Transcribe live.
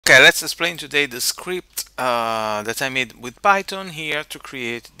Okay, let's explain today the script that I made with Python here to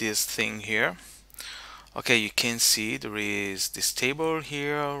create this thing here. Okay, you can see there is this table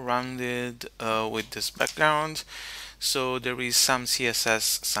here rounded with this background. So there is some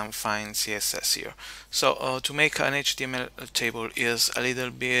CSS, some fine CSS here. So to make an HTML table is a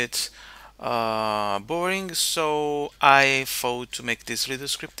little bit boring, so I thought to make this little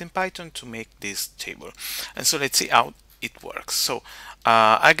script in Python to make this table. And so let's see how it works. So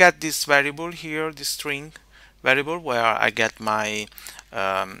I got this variable here, this string variable, where I get my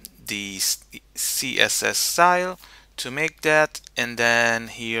the CSS style to make that, and then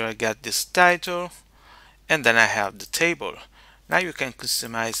here I got this title, and then I have the table. Now you can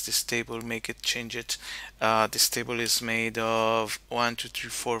customize this table, make it, change it. This table is made of 1, 2, 3,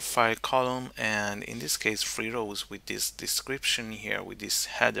 4, 5 column, and in this case 3 rows with this description here, with this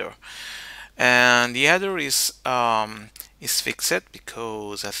header. And the header is fixed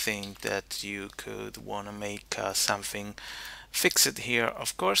because I think that you could want to make something fixed here,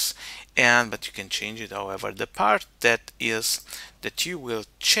 of course, but you can change it. However, the part that you will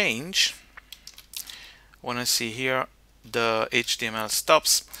change, want to see here, the HTML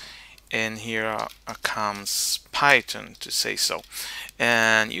stops, and here comes Python to say so.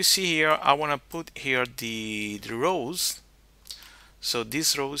 And you see here, I want to put here the rows. So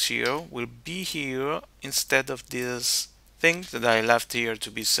these rows here will be here instead of this thing that I left here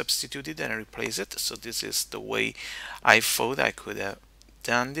to be substituted and replace it. So this is the way I thought I could have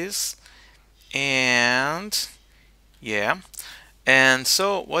done this. And yeah, and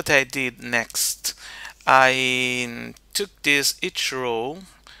so what I did next, I took this each row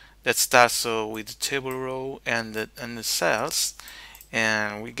that starts with the table row and the cells,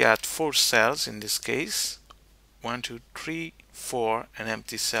 and we got 4 cells in this case, 1, 2, 3, 4, an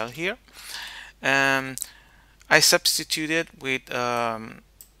empty cell here. I substituted with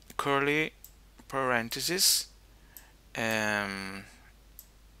curly parentheses,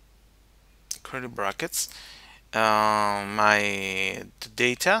 curly brackets, my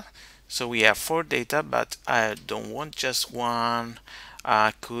data. So we have 4 data, but I don't want just one.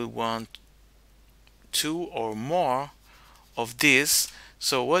 I could want 2 or more of this.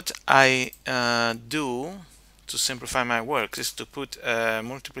 So what I do to simplify my work is to put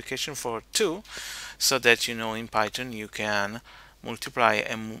multiplication for 2, so that in Python you can multiply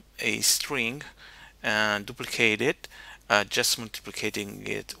a string and duplicate it, just multiplicating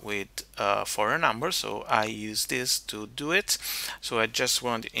it with for a number. So I use this to do it. So I just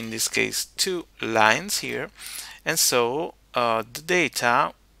want, in this case, 2 lines here, and so the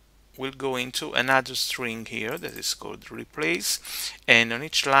data will go into another string here that is called replace, and on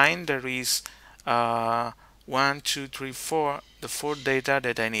each line there is 1, 2, 3, 4, the 4 data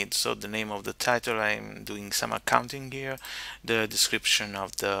that I need. So the name of the title, I'm doing some accounting here, the description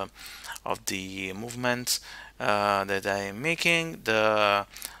of the movement that I'm making, the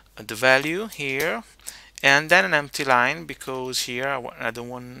value here, and then an empty line, because here I don't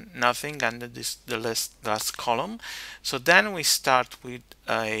want nothing under this, the last column. So then we start with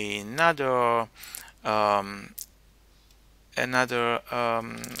another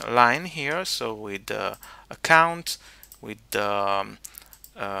line here, so with the account, with the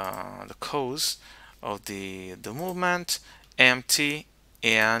cause of the movement, empty,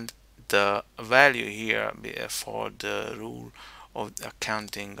 and the value here for the rule of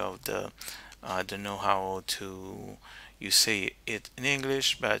accounting of the I don't know how to you say it in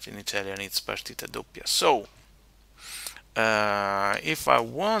English, but in Italian it's partita doppia. So if I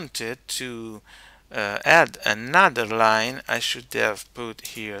wanted to add another line, I should have put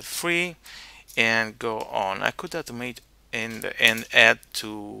here 3 and go on. I could automate and add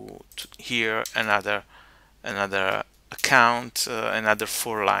to here another account, another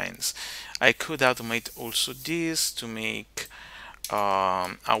 4 lines. I could automate also this to make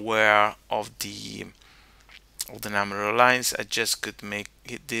aware of the number of lines. I just could make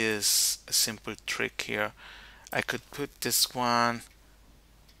this a simple trick here. I could put this one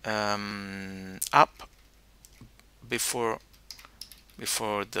up before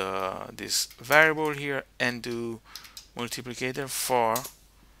this variable here and do multiplicator for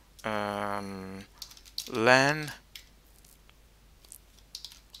len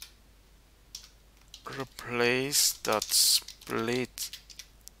replace dot split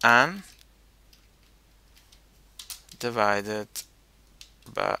n divided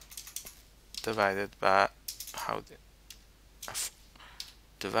by divided by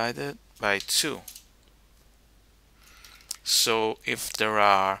 2. So if there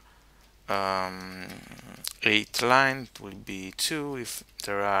are 8 lines, it will be 2. If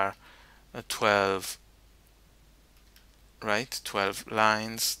there are 12 right? 12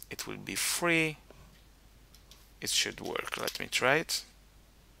 lines, it will be free. It should work. Let me try it.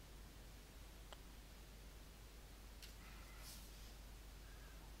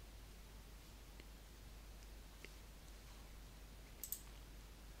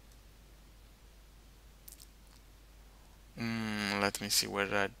 Let me see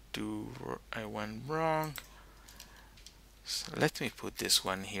where I went wrong. So let me put this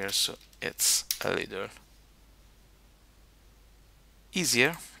one here so it's a little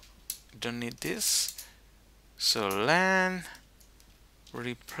easier. Don't need this. So len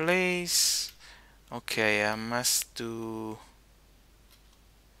replace. Okay, I must do.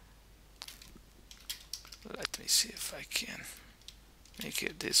 Let me see if I can make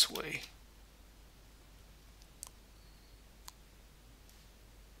it this way.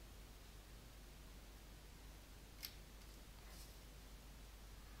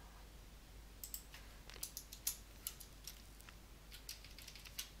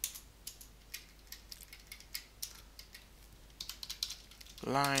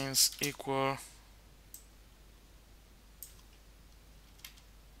 Lines equal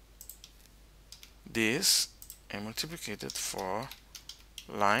this and multiplied for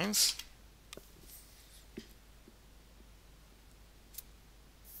lines.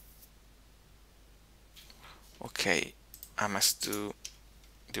 Okay, I must do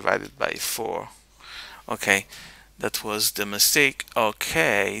divided by 4. Okay, that was the mistake.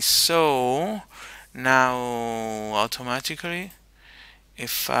 Okay, so now automatically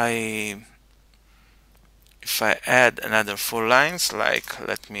if I add another 4 lines, like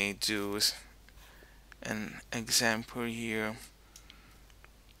let me do an example here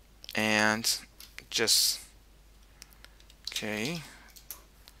and just okay,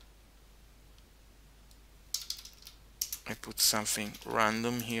 I put something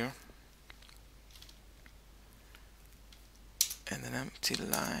random here and an empty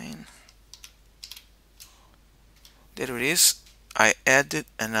line. There it is. I added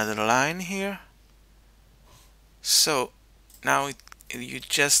another line here. So now you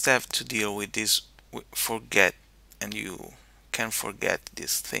just have to deal with this forget, and you can forget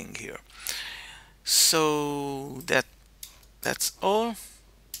this thing here. So that's all,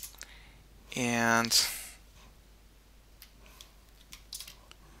 and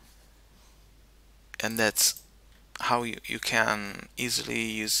that's how you can easily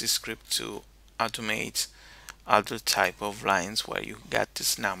use this script to automate other type of lines where you get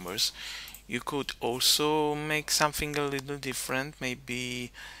these numbers. You could also make something a little different.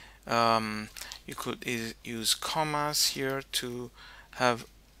 Maybe you could use commas here to have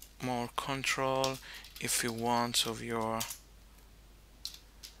more control if you want of your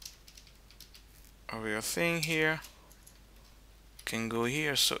thing here. You can go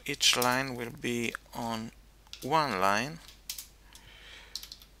here, so each line will be on one line.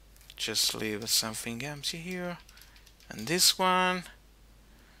 Just leave something empty here, and this one.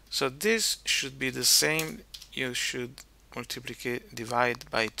 So this should be the same. You should divide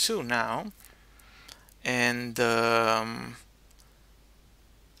by 2 now, and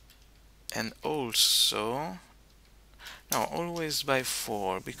also no, always by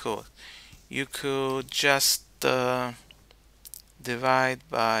 4, because you could just divide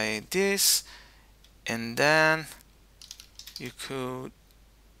by this, and then you could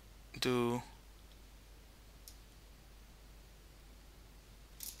do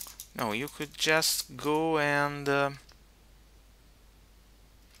no, you could just go and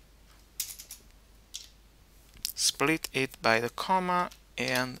split it by the comma,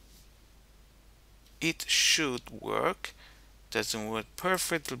 and it should work. Doesn't work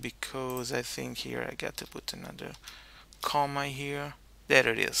perfectly because I think here I got to put another comma here. There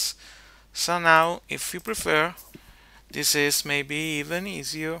it is. So now if you prefer, this is maybe even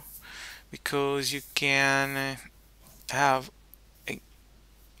easier because you can have a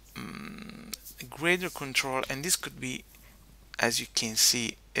greater control, and this could be, as you can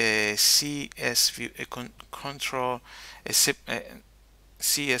see, a CSV, control, a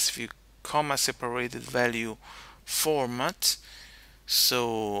CSV comma separated value format.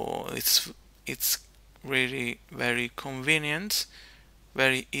 So it's really very convenient,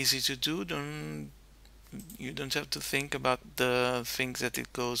 very easy to do. You don't have to think about the things that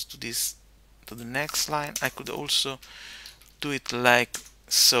it goes to the next line. I could also do it like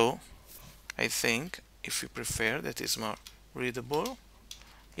so. I think if you prefer, that is more readable.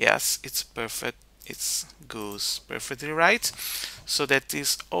 Yes, it's perfect. It goes perfectly right. So that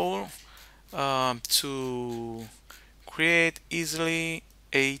is all to create easily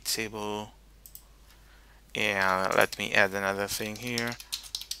a table. And let me add another thing here.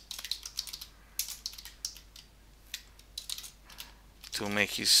 to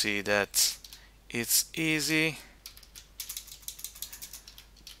make you see that it's easy.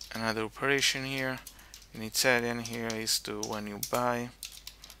 Another operation here in Italian here is to, when you buy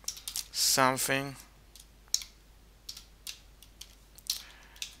something,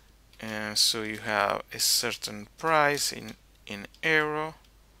 and so you have a certain price in euro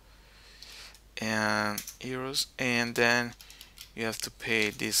and euros, and then you have to pay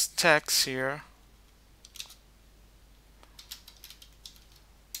this tax here,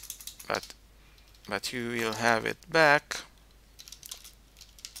 but you will have it back.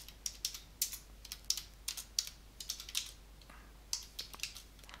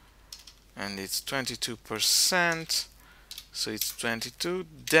 And it's 22%, so it's 22.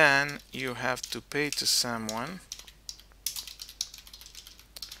 Then you have to pay to someone,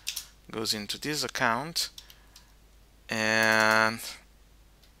 goes into this account, and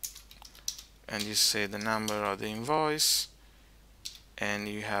you say the number of the invoice, and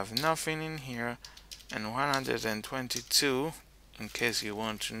you have nothing in here, and 122 in case you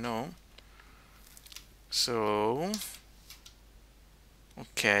want to know. So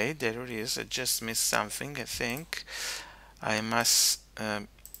okay, there it is. I just missed something, I think. I must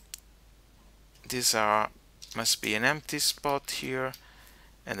must be an empty spot here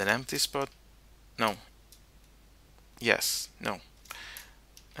and an empty spot. No, yes, no,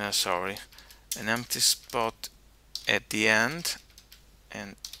 sorry, an empty spot at the end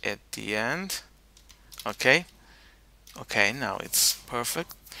and at the end. Okay, now it's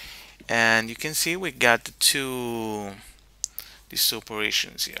perfect, and you can see we got these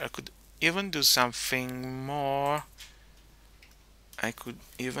operations here. I could even do something more. I could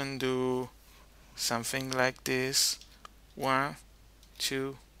even do something like this: 1,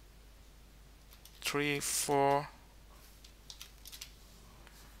 2, 3, 4.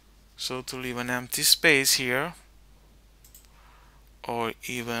 So to leave an empty space here, or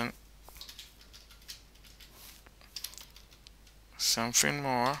even something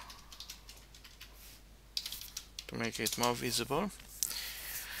more to make it more visible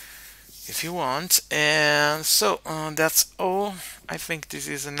if you want. And so that's all. I think this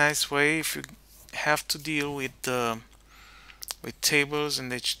is a nice way if you have to deal with tables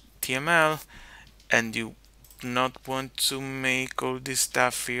and HTML and you do not want to make all this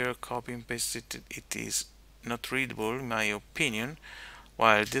stuff here, copy and paste it. It is not readable in my opinion,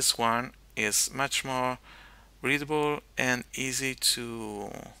 while this one is much more readable and easy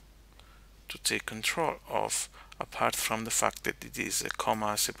to take control of, apart from the fact that it is a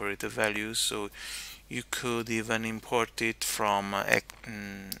comma separated value. So you could even import it from an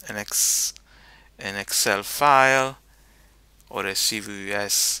Excel file or a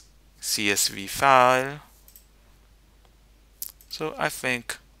CSV file. So I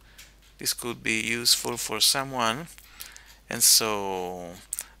think this could be useful for someone. And so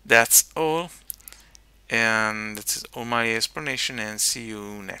that's all, and that's all my explanation, and see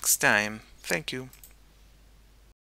you next time. Thank you.